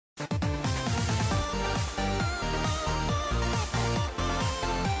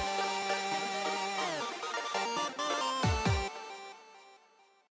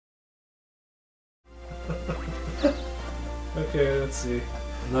Okay, let's see.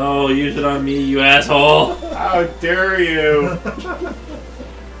 No, use it on me, you asshole. How dare you?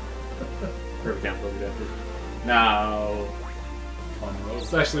 Perfect down, perfect down. No.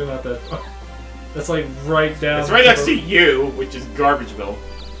 It's actually not that far. That's like right down. It's right next to you, which is Garbageville.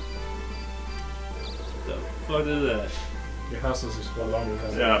 The fuck is that? Your house is exploding.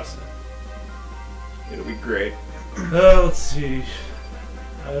 Yeah. It'll be great. Let's see.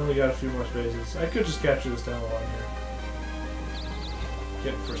 I only got a few more spaces. I could just capture this down the line here.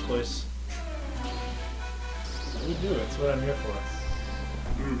 Get first place. I would do it. That's what I'm here for.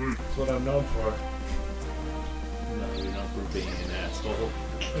 That's what I'm known for. No, you're not for being an asshole.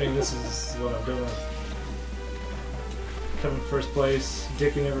 I mean, this is what I'm doing. Coming first place,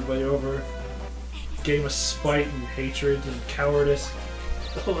 dicking everybody over. Game of spite and hatred and cowardice.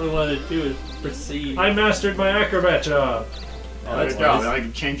 All I want to do is proceed. I mastered my acrobat job. Oh, that's good job. Now you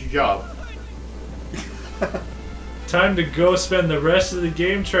can change your job. Time to go spend the rest of the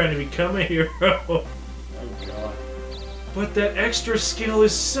game trying to become a hero. Oh god. But that extra skill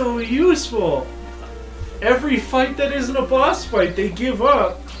is so useful. Every fight that isn't a boss fight, they give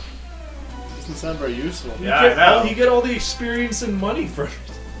up. Doesn't sound very useful. You get all the experience and money from it.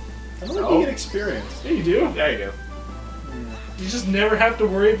 I don't think you get experience. Yeah, you do. Yeah, you do. You just never have to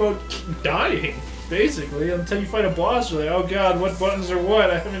worry about dying, basically, until you fight a boss. You're like, oh god, what buttons are what?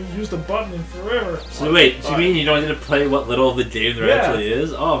 I haven't used a button in forever. So wait, do you mean you don't need to play what little of the game there actually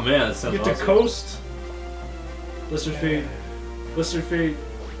is? Oh man, that sounds You get to coast. Blistered feet. Blistered feet.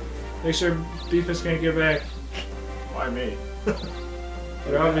 Make sure Beefus can't get back. Why me?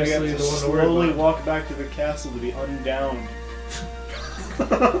 You're obviously I the have to one to worry slowly about. walk back to the castle to be undowned.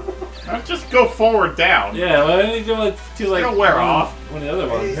 Just go forward down. Yeah, why don't you go like to like It'll wear off. one of the other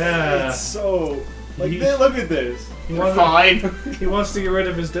ones? Yeah. It's so like He- look at this. He You're wants, fine. he wants to get rid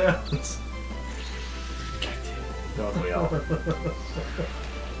of his downs. Don't we all?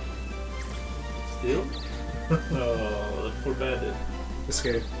 Still? Oh, poor bandit.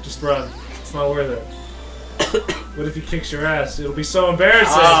 Escape. Just run. It's not worth it. What if he kicks your ass? It'll be so embarrassing.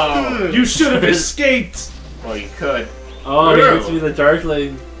 Oh. You should have escaped. Well, you could. Oh, he True. gets to be the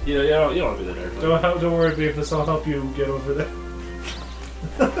Darkling. You don't want to be the Darkling. Don't worry, Beefus. I'll help you get over there.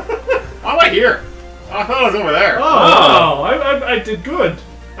 I'm right here. I thought I was over there. Oh, I did good.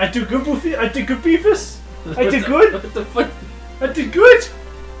 I did good, Boofy. I did good, Beefus. I did good. What the fuck? I did good.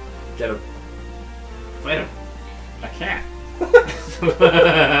 Get him. Fight him. I can't.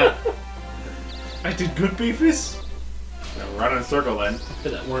 I did good, Beefus. Run in a circle then.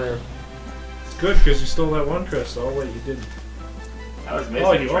 That worm. It's good because you stole that one crystal. Oh, wait, you didn't. That was amazing.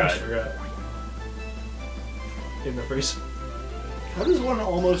 Oh, you almost forgot. In the freezer. How does one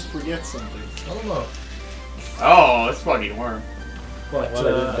almost forget something? I don't know. Oh, this fucking worm. But Well,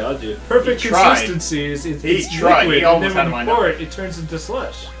 I didn't dodge you. perfect He tried. consistency is it's He tried. liquid, He and almost then had when my you pour number. it turns into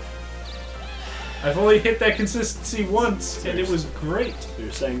slush. I've only hit that consistency once, and it was great. So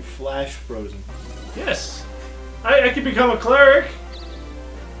you're saying flash frozen. Yes. I can become a cleric.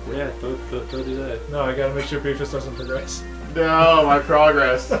 Yeah, don't do that. No, I gotta make sure Beefus doesn't progress. No, my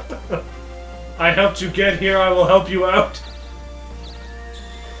progress. I helped you get here, I will help you out.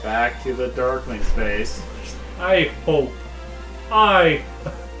 Back to the Darkling space. I hope. I.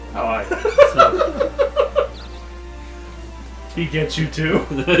 Oh, I. He gets you too.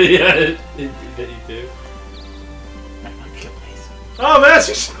 Yeah, it get you too. Oh,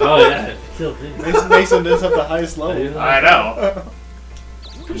 Master! Oh yeah, it killed me. Mason does have the highest level. I know.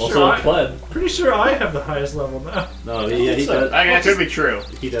 I'm also a pleb. Pretty sure I have the highest level now. No, he does. I mean, that could be true.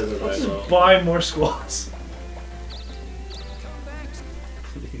 He does it Let's right just well. buy more squads.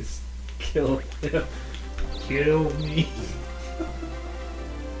 Please kill him. Kill me.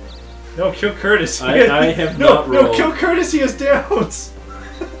 No, kill Curtis. I have no, not no, rolled. kill Curtis. He has downs.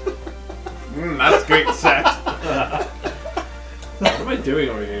 That's great set. What am I doing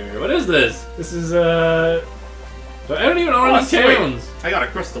over here? What is this? This is I don't even own any sweet. towns. I got a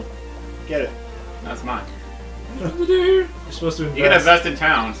crystal. Get it. That's mine. What do I do here? You're supposed to invest. You can invest in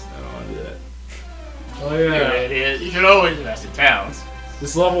towns. I don't want to do that. Oh You yeah. idiot. You should always invest in towns.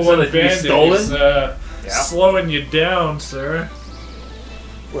 This level So one that can be bandit stolen? is Yeah. slowing you down, sir.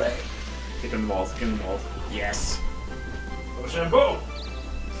 Right. Kick in the walls. Kick in the walls. Yes. Rochambeau.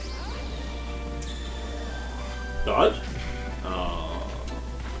 Dodge? Oh.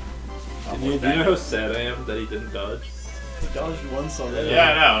 Do you know how sad I am that he didn't dodge? He dodged once already.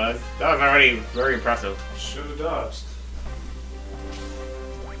 Yeah, I know. That was already very impressive. Should have dodged.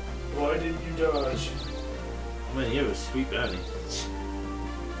 Why didn't you dodge? Oh man, you have a sweet bounty.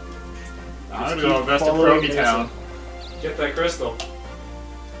 I'm gonna keep go invest in following Pierogi Mason. Town. Get that crystal.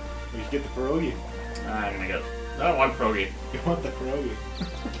 We should get the pierogi. I'm gonna go. I don't want Krogi. You want the Krogi.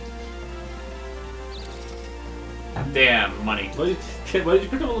 Damn, money. Why did you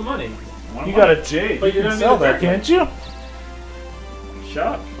pick up all the money? Want You money. got a jade. But You you can don't sell need a that, can't you? Shut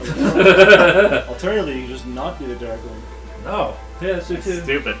up. Alternatively, you just not be the Darkling. No. Yeah, that's It's true too.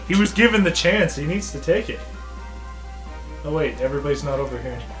 stupid. He was given the chance. He needs to take it. Oh wait, everybody's not over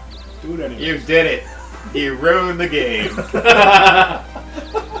here. Do it anyway. You did it. You ruined the game.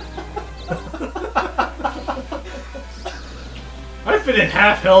 I've been in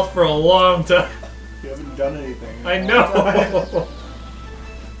half health for a long time. You haven't done anything. I know.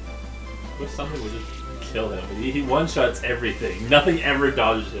 Wish somebody would just kill him. He one-shots everything. Nothing ever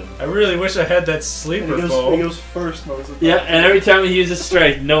dodges him. I really wish I had that And sleeper he bow. goes first most of the Yeah, time. and every time he uses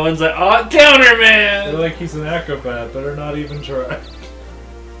strike, no one's like, "Oh, counter, They're man!" like he's an acrobat, better not even try.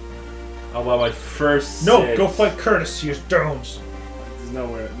 Oh wow, my first. No, six. go fight Curtis. Use drones. He's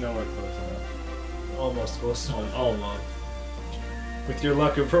nowhere close enough. Almost close. Almost. With your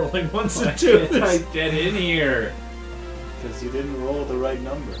luck of rolling ones Why and twos. can't I get in here? Because you didn't roll the right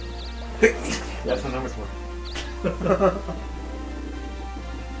number. That's what numbers were.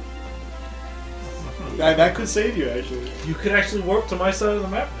 That could save you, actually. You could actually warp to my side of the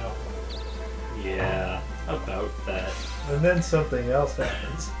map now. Yeah, about that. And then something else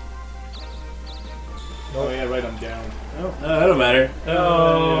happens. Oh yeah, right, I'm down. Oh, No, that don't matter.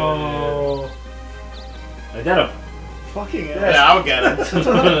 Oh. I got him. fucking ass. Yeah, I'll get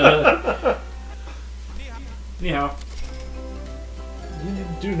it. Anyhow. You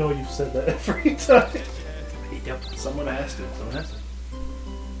do know you've said that every time. Someone has to. Someone has to.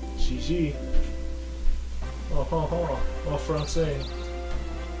 GG. Oh, ho, ho. En français.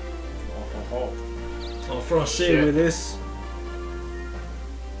 En français Shit. with this.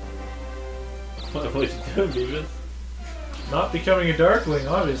 What are you doing, Beavis? Not becoming a Darkling,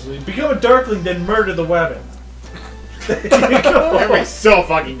 obviously. Become a Darkling, then murder the weapon. There you go. Everybody's so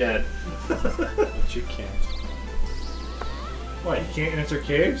fucking dead. But you can't. What, you can't enter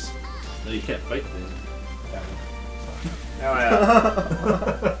caves? No, you can't fight things. Oh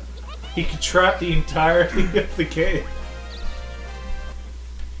yeah. He could trap the entirety of the cave.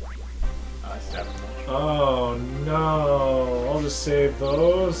 I stabbed him. Oh no. I'll just save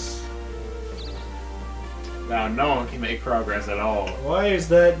those. Now no one can make progress at all. Why is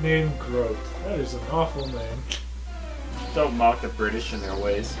that name Grout? That is an awful name. Don't mock the British and their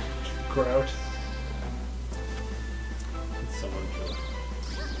ways. Grout. Someone kill him.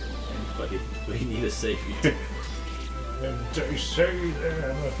 But we need a savior. And they say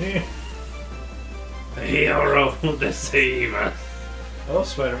that A hero to save us. Oh,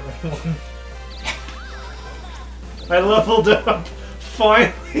 Spider-Man 1. I leveled up!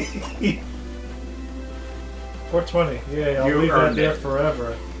 Finally! 420. Yay, I'll You leave that earned there it.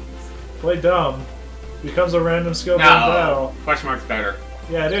 forever. Play dumb. Becomes a random skill in No. battle. Question mark's better.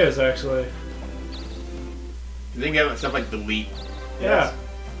 Yeah, it is, actually. You think of stuff like delete. Yeah.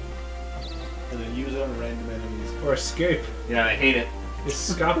 And then use it on random enemies. Or escape. Yeah, I hate it.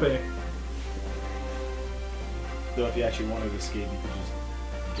 Escape. Though if you actually wanted to escape, you could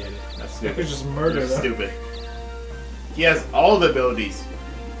just get it. That's You stupid. could just murder You're them. stupid. He has all the abilities.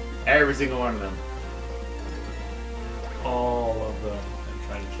 Every single one of them. All of them. I'm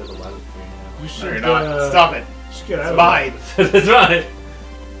trying to kill the wild queen You No, should, you're not. Stop it. Just get out It's of mine. now. That's right.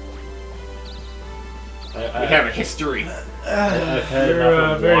 We have a history. I've had You're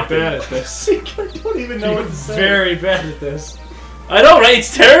enough of very walking. bad at this. I don't even know You're what to say. very bad at this. I know, right?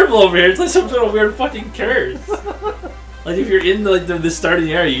 It's terrible over here. It's like some sort of weird fucking curse. Like if you're in the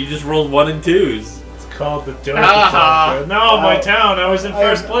starting area, you just roll 1 and 2s. It's called the Dokapon. Ah. No, my Wow. town. I was in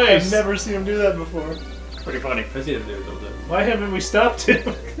first place. I've never seen him do that before. Pretty funny. I see him do it though. Why haven't we stopped him?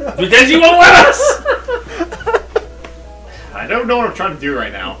 Because you won't let us. I don't know what I'm trying to do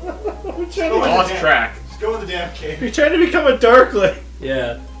right now. I'm trying I lost track. Just go in the damn cave. You're trying to become a Darkling.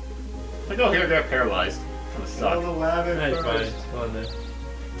 Yeah. Like, oh, here they're paralyzed. Kinda All the suck. lava Alright, fine. first. Come on then.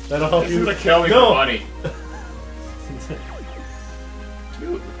 That'll help This you. is gonna kill me No. for money.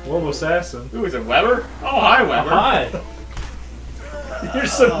 Whoa, assassin. Ooh, is it Weber? Oh, hi, Weber. Hi.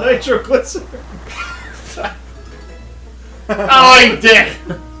 Here's some nitroglycerin. Oh, you dick!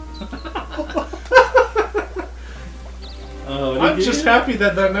 Oh, I'm just happy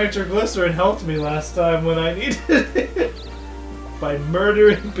that nitroglycerin helped me last time when I needed it. By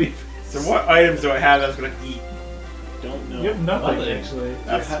murdering people. So what items do I have that's gonna eat? Don't know. You have nothing, Nothing. actually.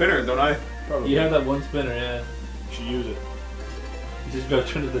 I have spinners, don't I? Probably. You have that one spinner, yeah. You should use it. You just go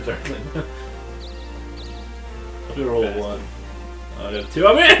turn to the Darkling. I'll do roll 1. I got 2.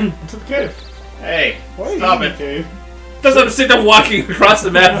 I'm in! To the cave. Hey, Why are you stop in the it. cave? Doesn't I'm sitting there walking across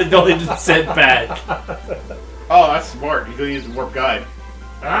the map and don't even send back. Oh, that's smart. He's gonna use the warp guide.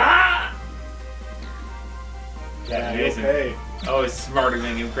 Ah! That's Yeah, amazing. okay. Oh, he's smarter than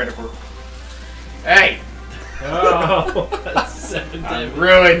I give him credit for. Hey! Oh, That's 7 I'm damage.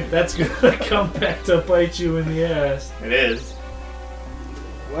 ruined. that's gonna come back to bite you in the ass. It is.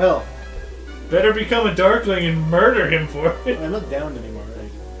 Well, Better become a Darkling and murder him for it. I'm not down anymore,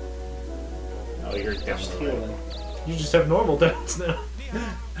 right? Oh, you're down Just the heal road. then. You just have normal downs now.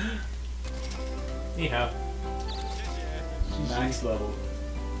 Anyhow. Max level.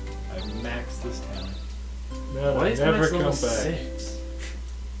 I've maxed this town. No, Why they is never max come level back. 6?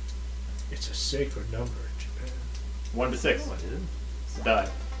 It's a sacred number in Japan. 1 to 6. What is it? It's a die.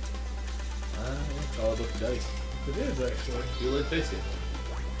 It's all about the dice. It is actually. You like basic.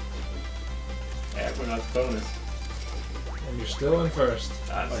 Yeah, everyone has bonus. And you're still in first.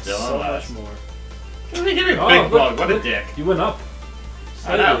 I'm By still so on much last. more. Give me big Oh, bug. look, What a look. dick. You went up.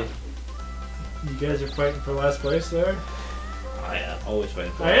 I know. You guys are fighting for last place there. Oh, yeah. Always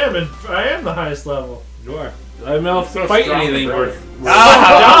fighting for I am the highest level. You are. I'm not So fighting strong, anything bro. worth.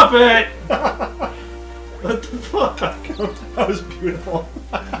 Ah! Stop it! What the fuck? That was beautiful.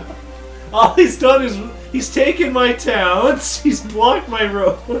 All he's done is he's taken my towns. He's blocked my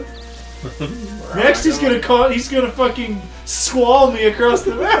road. Next, he's gonna fucking squall me across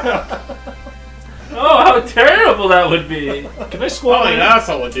the map. Oh, how terrible that would be! Can I squall? Only an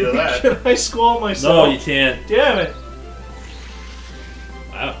asshole would do that. Can I squall No, myself? you can't. Damn it!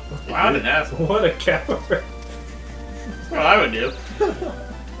 Wow. Wow, an asshole. What a coward! That's what I would do.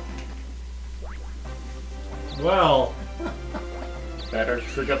 Well, Better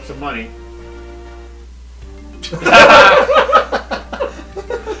trick up some money.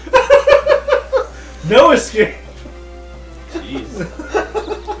 no escape. Jeez.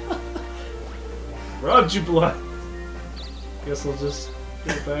 Robbed you blind. Guess I'll just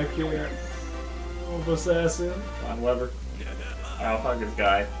go back here. Move assassin. On Weber. Oh, fuck this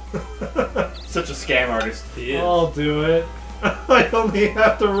guy. Such a scam artist. He is. I'll do it. I only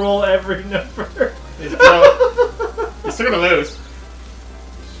have to roll every number. He's still gonna lose.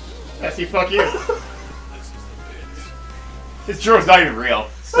 Yeah, see, fuck you. His draw's not even real.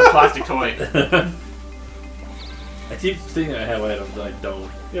 It's a plastic toy. I keep thinking I have items, I don't.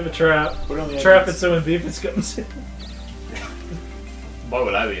 You have a trap. Put it on the Trap it entrance. so when Beefus comes in. Why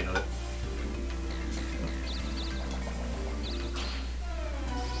would I be in it?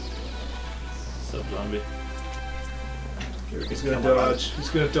 So zombie. He's gonna dodge. He's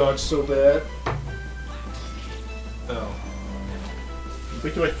gonna dodge so bad. Oh. You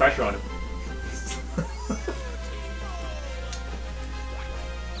put too much pressure on him.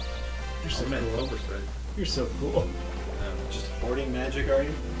 You're so Man, cool. overspread. You're so cool. Just hoarding magic, are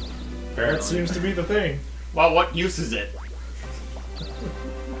you? That seems to be the thing. Well, what use is it?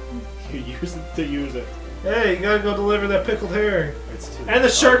 You use it to use it. Hey, you gotta go deliver that pickled herring. It's too And the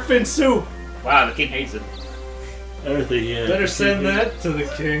shark fin soup! Wow, the king hates it. Everything, yeah. Better send that to the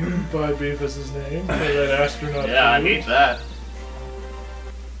king by Beefus's name for that astronaut. Yeah, I food. hate that.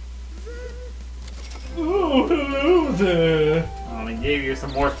 Oh, hello there. Oh, he gave you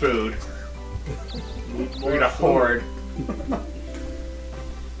some more food. Need We're gonna hoard.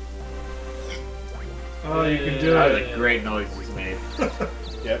 Oh, you can do That it. was a great noise was made.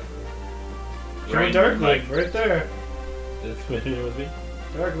 Yep. Show me Darkling, right there. That's what it would be.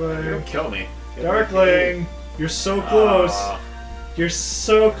 You're gonna Darkling. kill me. Darkling. You're so close. You're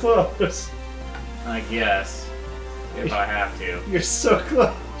so close. I guess. If I have to. You're so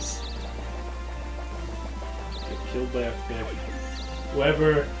close. Get killed by a fish.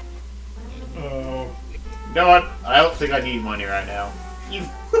 Weber. Oh. You know what? I don't think I need money right now. You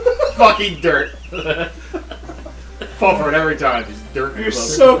fucking dirt. Fall for it every time. These dirt. You're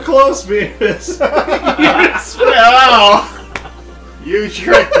clothes. so close, Beefus. Well, you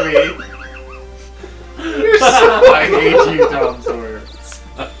tricked me. You're so I hate you, Tom Sawyer.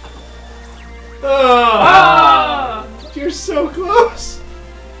 Oh, you're so close.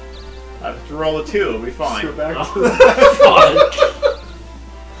 I have to roll a 2. It'll be fine. Let's go back Oh. to the...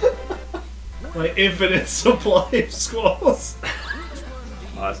 Fuck! My infinite supply of squalls.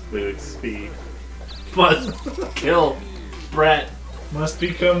 Must lose speed. Must kill Brett. Must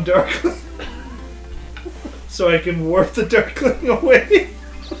become Darkling. So I can warp the Darkling away.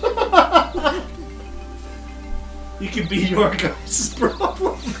 You can be your guys'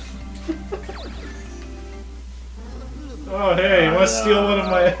 problem. Oh hey, you must steal one of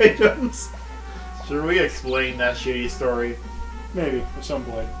my items. Should we explain that shitty story? Maybe, at some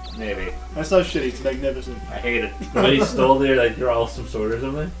point. Maybe. That's not shitty, it's magnificent. I hate it. When he stole their like your awesome sword or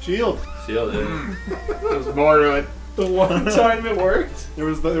something. Shield! Shield. There's more to it. The one time it worked. There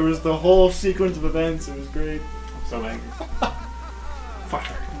was the whole sequence of events, it was great. So angry.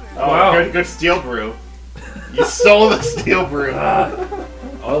 Fucker. Oh, Wow. good steel brew. You stole the steel brew.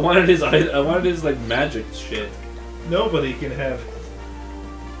 I wanted his like magic shit. Nobody can have it.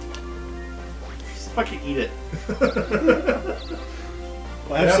 Just fucking eat it.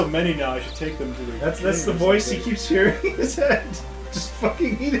 Well, I have Yeah. so many now. I should take them to the. That's the king or voice he something. keeps hearing in his head. Just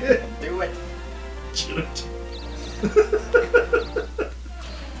fucking eat it. Do it. Chew it.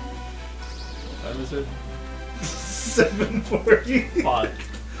 What is it? 740. Fuck.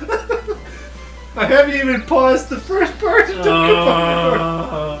 I haven't even paused the first part of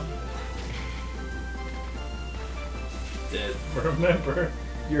Dokapon. Dead. Remember,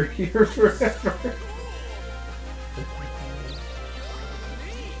 you're here forever.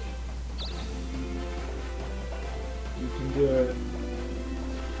 You can do it.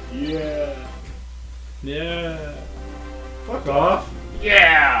 Yeah. Yeah. Fuck off.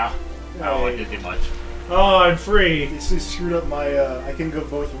 Yeah. I don't like to do much. Oh, I'm free. This has screwed up my. I can go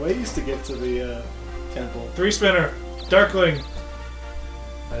both ways to get to the temple. 3 spinner. Darkling.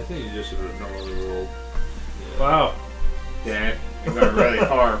 I think you just should have normally rolled. Wow. Damn it. You're going really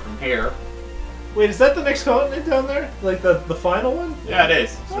far from here. Wait, is that the next continent down there? Like the final one? Yeah, it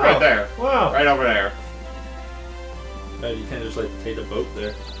is. It's Wow. right there. Wow. Right over there. No, you can't just like take a boat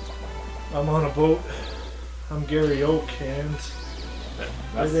there. I'm on a boat. I'm Gary Oak and...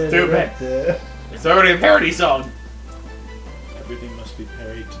 That's stupid. It's already a parody song. Everything must be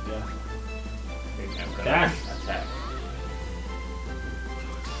parried to death. I'm gonna Attack. attack.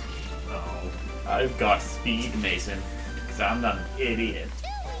 Oh, I've got speed, Mason. Because I'm not an idiot.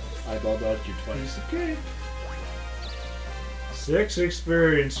 Eyeball dodged you twice. Piece of cake. 6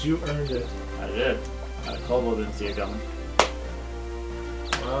 experience. You earned it. I did. Kobo didn't see it coming.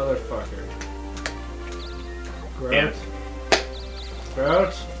 Motherfucker. Damn Grout. it.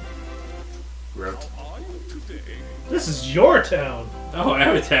 Grout. Grout. This is your town. Oh, I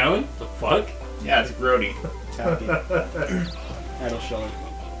have a town? The fuck? Yeah, it's grody. Tacky. Idle shard.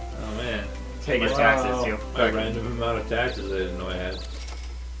 Oh man. Take his Wow. taxes, you A fucking... random amount of taxes I didn't know I had.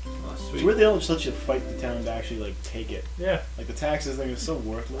 Oh, It's sweet. weird they don't just let you fight the town to actually like take it. Yeah. Like the taxes thing is so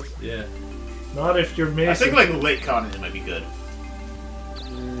worthless. Yeah. Not if you're Mason. I think like late continent might be good.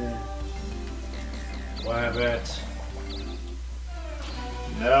 Wabbit.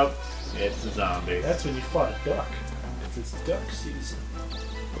 Nope. It's a zombie. That's when you fought a duck. If it's duck season.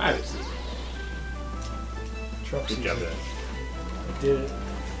 Rabbit season. Truck Good season. job, guys. I did it.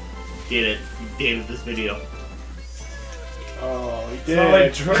 Did it. You dated this video. Oh, he It's did. not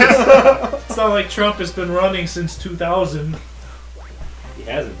like Trump. It's not like Trump has been running since 2000. He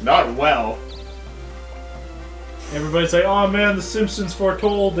hasn't. Not well. Everybody's like, "Oh man, The Simpsons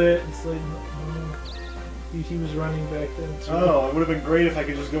foretold it." It's like, no, he was running back then too. Oh, it would have been great if I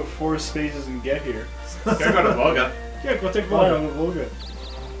could just go 4 spaces and get here. Gotta go to Volga. Yeah, go take a Oh, look. no, Volga.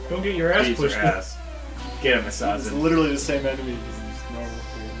 Don't get your ass Beat pushed. your ass. Get him, It's assassin. literally the same enemy as just normal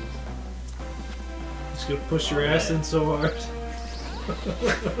spaces. Just gonna push your ass in so hard.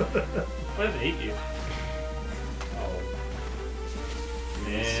 I hate you. Oh.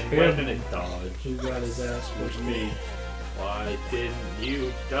 Man, Him. why didn't it dodge? Who got his ass pushed? Me. Why didn't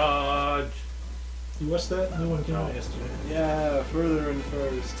you dodge? You watched that? New one came out yesterday. Yeah, further and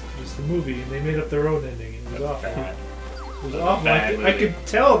first. It's the movie, and they made up their own ending. It was awful. Bad. It was awful. Bad I movie. could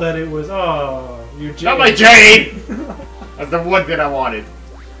tell that it was. Oh, you're Jade. Not my Jade! That's the one bit I wanted.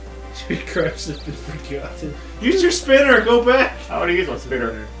 Jade Krebs has been forgotten. Use your spinner. Go back. I want to use my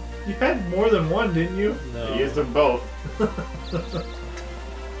spinner. You had more than one, didn't you? No. I used them both. That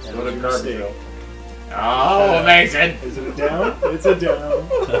What was a your garbage. mistake. Oh, amazing! Is it a down? It's a down.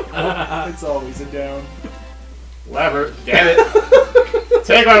 It's always a down. Whatever. Damn it.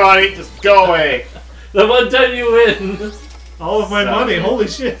 Take my money. Just go away. The one time you win! All of my Son money. of a- Holy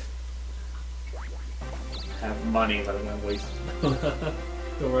shit. Have money, but I'm gonna waste.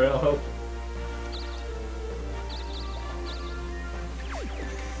 Don't worry, I'll help.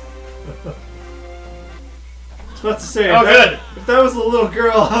 I was about to say, Oh, good. If that was a little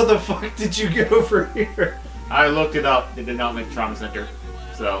girl, how the fuck did you get over here? I looked it up. They did not make Trauma Center.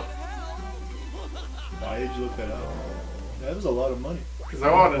 So, Why did you look that up? That was a lot of money. because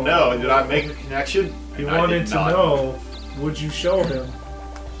I wanted to know, did I make a connection? He And I wanted did to not. know, would you show him?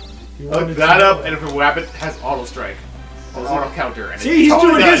 He Look wanted that to up, know. and if a weapon has auto strike or auto counter, and See, it he's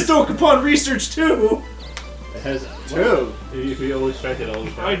totally doing does. his Dokapon research too! It has Two. You always check it all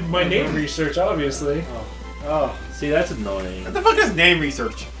the time. My name research, obviously. Oh. See, that's annoying. What the fuck is name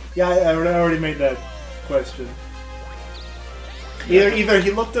research? Yeah, I already made that question. Either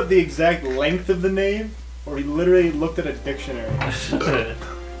he looked up the exact length of the name, or he literally looked at a dictionary.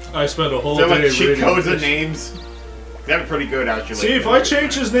 I spent a whole Is there day like cheat reading codes of this. names? That'd be pretty good, actually. See, if I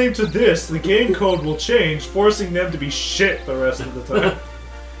change his name to this, the game code will change, forcing them to be shit the rest of the time.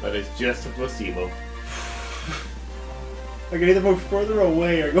 But it's just a placebo. I can either move further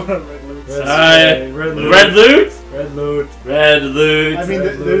away or go on red loot. Red loot. Red loot? Red loot. Red loot. I mean,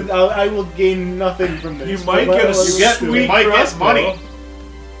 Red loot. I will gain nothing from this. You might get a sweet You might get crossbow. money.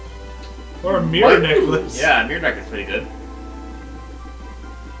 Or a mirror necklace. Yeah, mirror necklace is pretty good.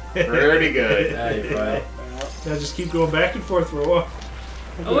 Pretty good. Yeah, you're fine. Now just keep going back and forth for a while.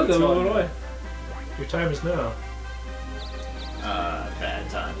 Oh, look, I'm going away. Your time is now. Bad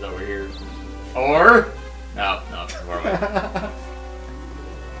times over here. Or... No, far away. I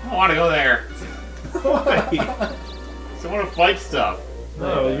don't want to go there. Why? I want to fight stuff.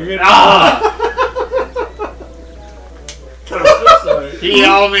 No, you're gonna. Ah!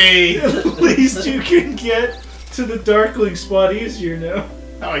 Heal me! At least you can get to the Darkling spot easier now.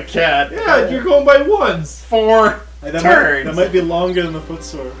 No, I can't. Yeah, you're going by ones. 4 turns. That might be longer than the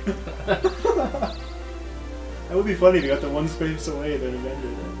footsore. That would be funny if you got the one space away then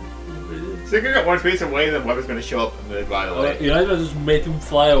ended. So you got one space away, then Weber's going to show up and by the way. You're not going to just make him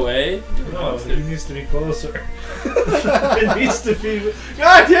fly away? No, he needs to be closer. It needs to be.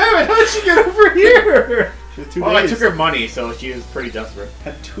 God damn it! How'd she get over here? She had 2 Well, I days. took her money, so she was pretty desperate.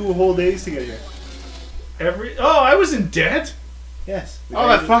 Had 2 whole days to get here. I wasn't dead. Yes. Oh,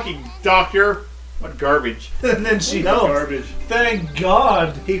 that fucking doctor! What garbage. And then she helped. Garbage. Thank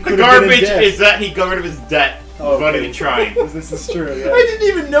God. He The could have been in garbage debt. is that he got rid of his debt. Oh, Not okay. even trying. This is true, yeah. I didn't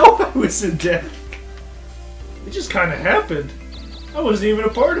even know I was in debt. It just kind of happened. I wasn't even a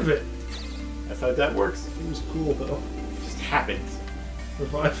part of it. That's how that works. It was cool though. It just happens.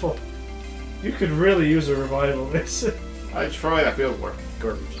 Revival. You could really use a revival, Mason. I tried, I feel more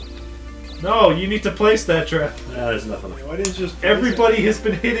garbage. No, you need to place that trap. No, there's nothing. Why didn't you just... Everybody has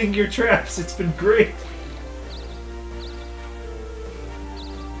been hitting your traps. It's been great.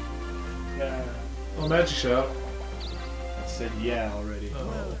 Yeah. Oh, magic shot. I said yeah already.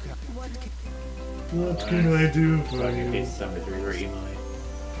 What can I do for Fucking you? case number 3 where email.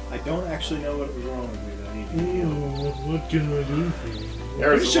 I don't actually know what was wrong with me that I need to heal. What can I do for you? There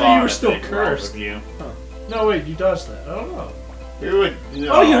Pretty was sure a lot you were of still things wrong cursed. with you. No, wait, you dodged that. I don't know. You would,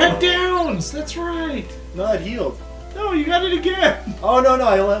 no. Oh, you had downs! That's right! No, it healed. No, you got it again! Oh, no,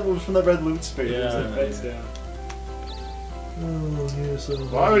 I only it was from the red loot space. Yeah, It was like yeah. face down. Oh, here's a...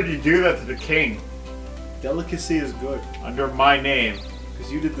 Why would you do that to the king? Delicacy is good. Under my name.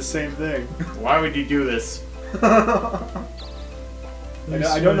 Because you did the same thing. Why would you do this? I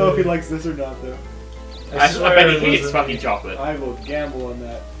don't know if he likes this or not, though. I swear bet he it hates wasn't fucking me. chocolate. I will gamble on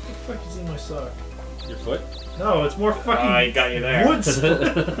that. What the fuck is in my sock? Your foot? No, it's more fucking I got you there. wood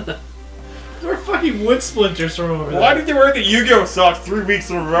splinters. More fucking wood splinters from over Why there. did you wear the Yu-Gi-Oh socks 3 weeks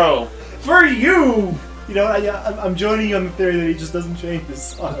in a row? For you! You know, I'm joining you on the theory that he just doesn't change his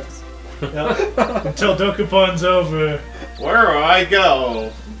socks. Yeah. Until Dokapon's over. Where do I go?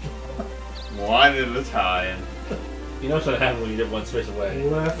 One at a time. You know what's going to happen when you get one space away.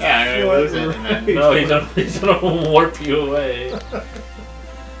 Left Yeah, I'm gonna lose it, and then- right No, foot. he's gonna warp you away.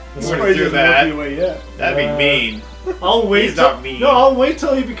 We're Why gonna do doesn't that. work your way yet? That'd be mean. I'll wait. He's not mean. No, I'll wait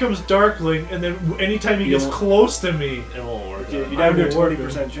till he becomes Darkling, and then anytime he gets You'll- close to me, It won't work. You I have a will work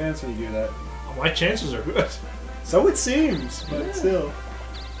 20% chance when you do that. my chances are good. So it seems, but still.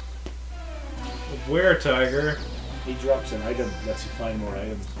 A were-tiger. He drops an item, lets you find more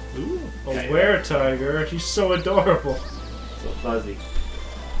items. Ooh, a Yeah, yeah. were-tiger. He's so adorable. So fuzzy.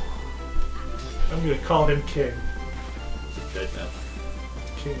 I'm gonna call him King. Good now.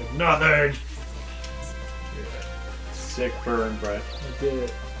 King of nothing. Sick burn, Brett. I did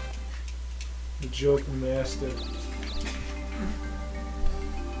it. The joke master.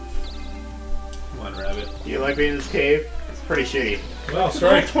 Come on, rabbit. You like being in this cave? It's pretty shitty. Well,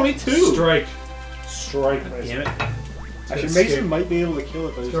 strike. 22. Strike. Strike. Damn it. Actually, Escape. Mason might be able to kill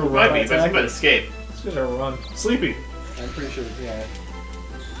it, but It's gonna Might be, Right, but it's gonna escape. It's gonna run. Sleepy. I'm pretty sure, yeah.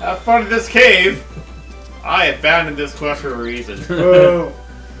 Have fun in this cave! I abandoned this quest for a reason. Whoa!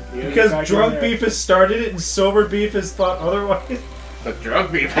 You gotta get Because back in drunk there. beef has started it and sober beef has thought otherwise. The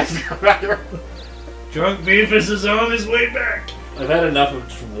drug beef has come back around. Drunk Beefus is on his way back. I've had enough of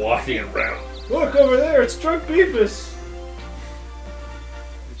just walking around. Look over there, it's Drunk Beefus.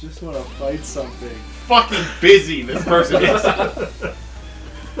 I just want to fight something. Fucking busy this person is.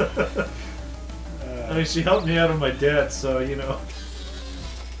 I mean, she helped me out of my debt, so you know.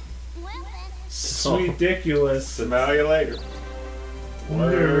 Sweet ridiculous. Smell you later.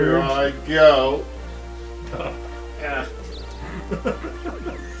 Where do I go? Oh. Yeah.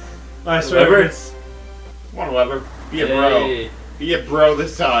 I swear. Weber? it's- Come on, Weber. Be a bro. Hey. Be a bro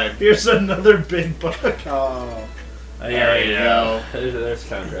this time. Here's another big bug. Oh. There you go. There's a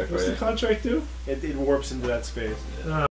contract for What's the you. contract do? It warps into that space.